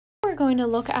going to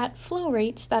look at flow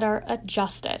rates that are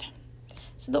adjusted.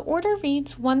 So the order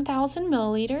reads 1,000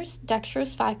 milliliters,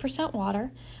 dextrose 5%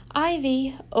 water,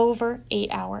 IV over 8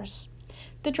 hours.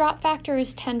 The drop factor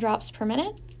is 10 drops per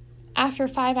minute. After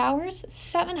 5 hours,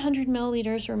 700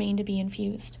 milliliters remain to be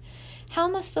infused. How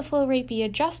must the flow rate be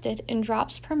adjusted in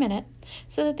drops per minute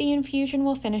so that the infusion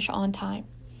will finish on time?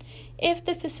 If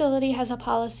the facility has a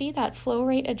policy that flow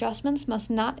rate adjustments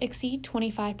must not exceed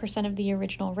 25% of the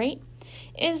original rate,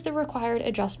 is the required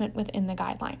adjustment within the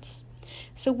guidelines.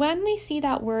 So when we see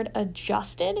that word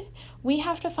adjusted, we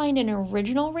have to find an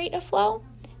original rate of flow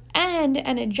and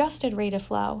an adjusted rate of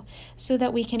flow so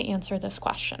that we can answer this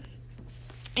question.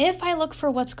 If I look for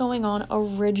what's going on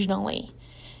originally,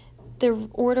 the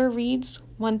order reads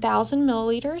 1,000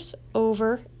 milliliters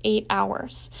over 8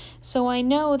 hours. So I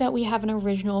know that we have an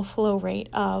original flow rate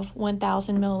of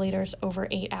 1,000 milliliters over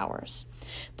 8 hours.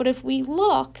 But if we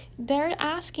look, they're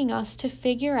asking us to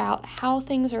figure out how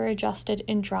things are adjusted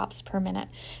in drops per minute.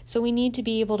 So we need to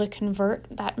be able to convert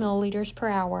that milliliters per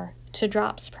hour to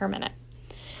drops per minute.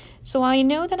 So I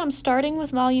know that I'm starting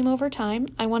with volume over time.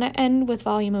 I want to end with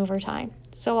volume over time.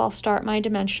 So I'll start my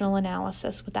dimensional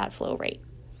analysis with that flow rate.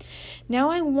 Now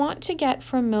I want to get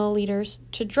from milliliters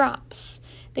to drops.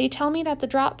 They tell me that the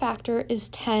drop factor is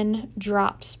 10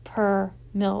 drops per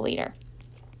milliliter.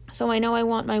 So I know I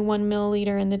want my 1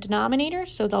 milliliter in the denominator,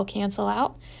 so they'll cancel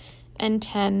out, and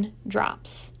 10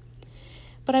 drops.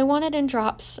 But I want it in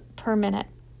drops per minute.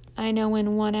 I know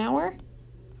in 1 hour,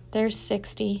 there's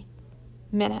 60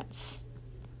 minutes.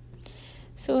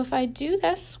 So if I do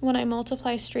this, when I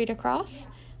multiply straight across,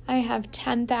 I have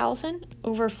 10,000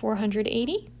 over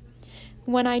 480.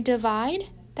 When I divide,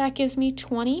 that gives me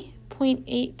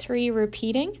 20.83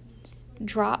 repeating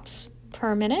drops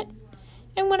per minute.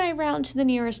 And when I round to the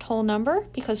nearest whole number,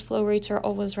 because flow rates are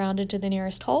always rounded to the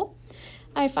nearest whole,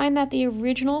 I find that the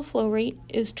original flow rate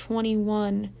is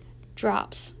 21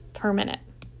 drops per minute.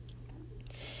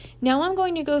 Now I'm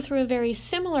going to go through a very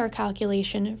similar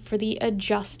calculation for the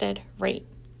adjusted rate.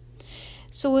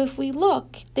 So if we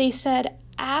look, they said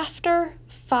after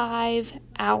 5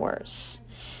 hours.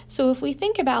 So if we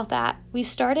think about that, we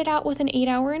started out with an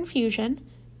 8-hour infusion,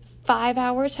 5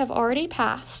 hours have already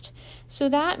passed, so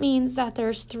that means that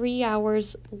there's 3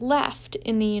 hours left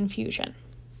in the infusion.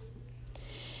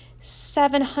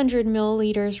 700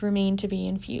 milliliters remain to be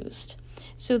infused.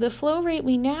 So the flow rate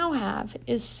we now have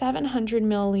is 700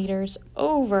 milliliters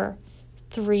over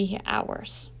 3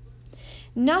 hours.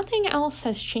 Nothing else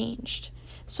has changed.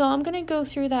 So I'm going to go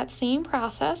through that same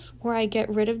process where I get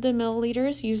rid of the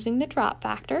milliliters using the drop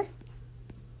factor.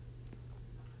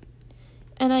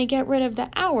 And I get rid of the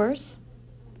hours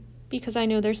because I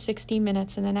know there's 60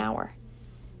 minutes in an hour.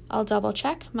 I'll double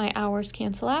check. My hours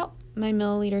cancel out. My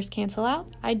milliliters cancel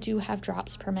out. I do have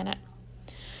drops per minute.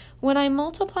 When I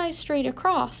multiply straight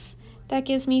across, that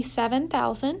gives me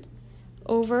 7,000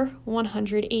 over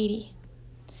 180.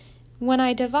 When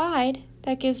I divide,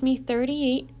 that gives me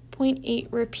 38.8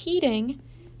 repeating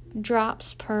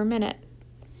drops per minute.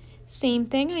 Same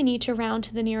thing, I need to round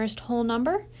to the nearest whole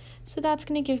number, so that's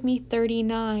going to give me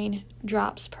 39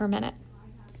 drops per minute.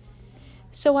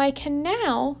 So I can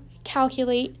now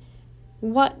calculate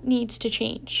what needs to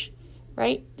change,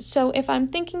 right? So if I'm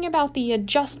thinking about the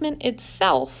adjustment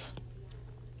itself,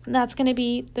 that's going to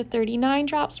be the 39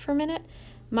 drops per minute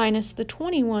minus the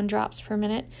 21 drops per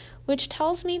minute, which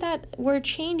tells me that we're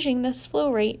changing this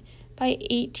flow rate by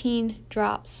 18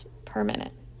 drops per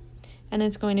minute, and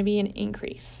it's going to be an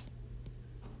increase.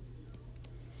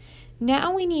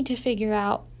 Now we need to figure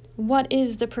out what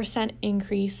is the percent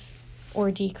increase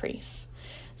or decrease.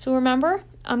 So remember,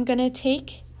 I'm going to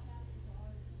take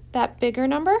that bigger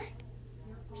number,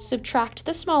 subtract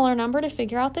the smaller number to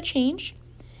figure out the change,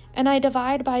 and I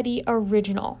divide by the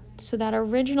original. So that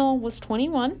original was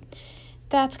 21.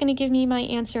 That's going to give me my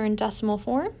answer in decimal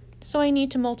form, so I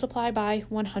need to multiply by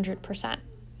 100%.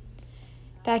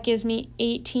 That gives me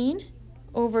 18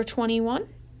 over 21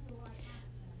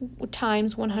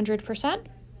 times 100%,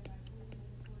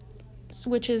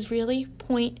 which is really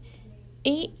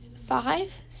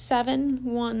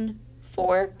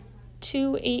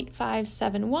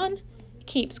 0.8571428,571,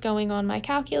 keeps going on my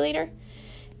calculator,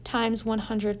 times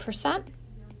 100%,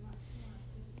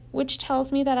 which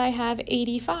tells me that I have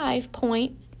 85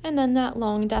 point, and then that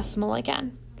long decimal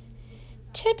again.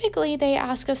 Typically, they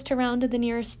ask us to round to the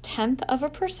nearest tenth of a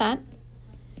percent,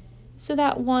 so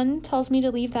that 1 tells me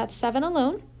to leave that 7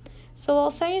 alone. So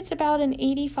I'll say it's about an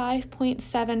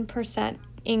 85.7%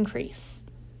 increase.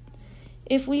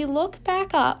 If we look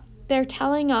back up, they're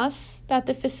telling us that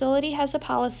the facility has a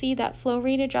policy that flow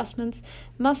rate adjustments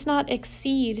must not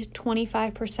exceed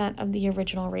 25% of the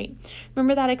original rate.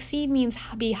 Remember that exceed means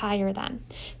be higher than.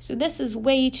 So this is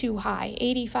way too high.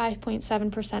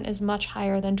 85.7% is much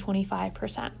higher than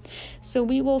 25%. So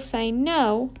we will say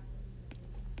no,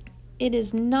 it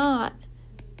is not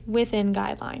within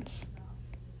guidelines.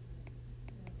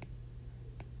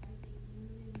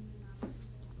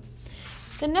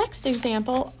 The next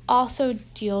example also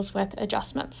deals with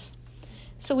adjustments.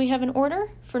 So we have an order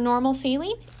for normal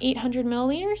saline, 800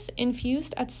 milliliters,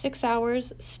 infused at 6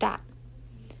 hours stat.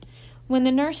 When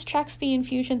the nurse checks the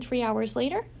infusion 3 hours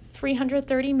later,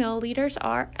 330 milliliters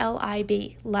are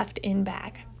LIB, left in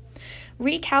bag.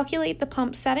 Recalculate the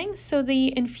pump settings so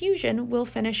the infusion will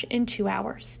finish in 2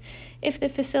 hours. If the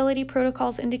facility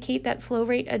protocols indicate that flow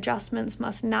rate adjustments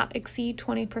must not exceed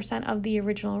 20% of the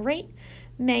original rate,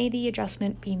 may the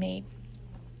adjustment be made.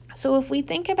 So if we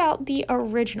think about the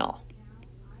original,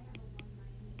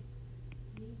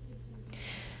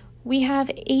 we have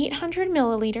 800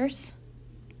 milliliters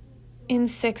in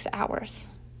 6 hours.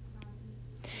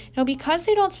 Now, because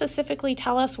they don't specifically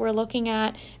tell us we're looking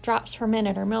at drops per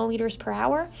minute or milliliters per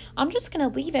hour, I'm just going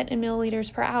to leave it in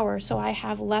milliliters per hour so I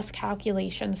have less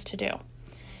calculations to do.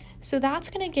 So that's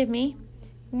going to give me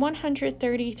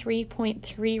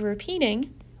 133.3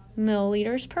 repeating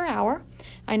milliliters per hour.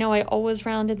 I know I always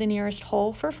rounded the nearest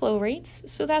whole for flow rates,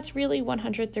 so that's really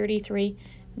 133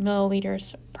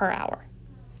 milliliters per hour.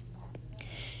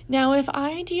 Now, if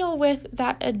I deal with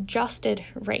that adjusted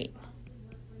rate,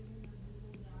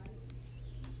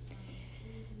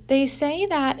 they say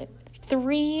that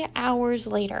 3 hours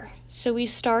later, so we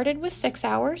started with 6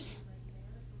 hours,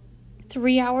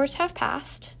 3 hours have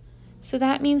passed, so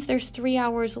that means there's 3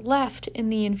 hours left in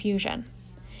the infusion.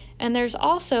 And there's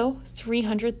also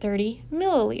 330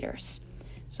 milliliters.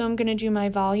 So I'm going to do my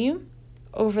volume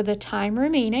over the time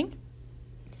remaining,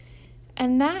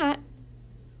 and that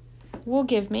will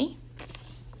give me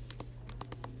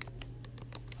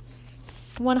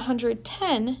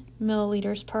 110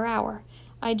 milliliters per hour.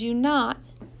 I do not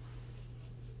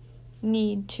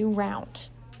need to round.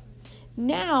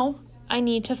 Now I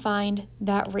need to find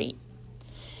that rate.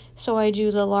 So I do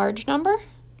the large number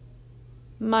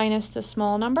minus the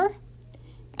small number,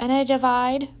 and I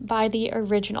divide by the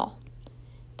original.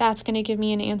 That's going to give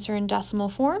me an answer in decimal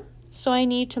form, so I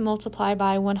need to multiply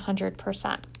by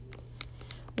 100%.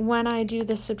 When I do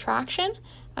the subtraction,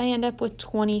 I end up with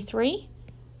 23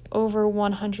 over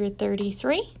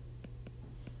 133.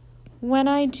 When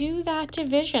I do that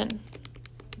division,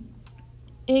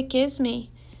 it gives me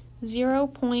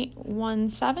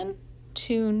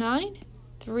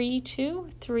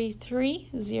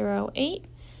 0.1729323308,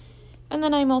 and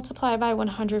then I multiply by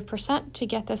 100% to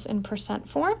get this in percent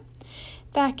form.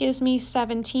 That gives me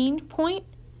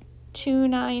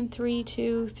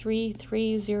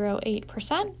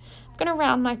 17.29323308%. I'm going to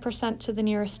round my percent to the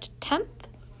nearest tenth,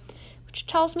 which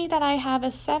tells me that I have a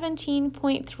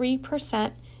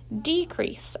 17.3%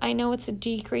 decrease. I know it's a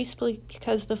decrease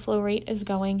because the flow rate is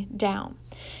going down.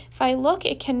 If I look,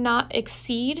 it cannot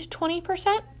exceed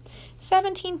 20%.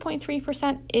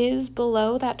 17.3% is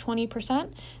below that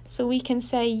 20%, so we can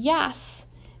say yes,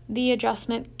 the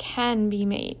adjustment can be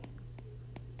made.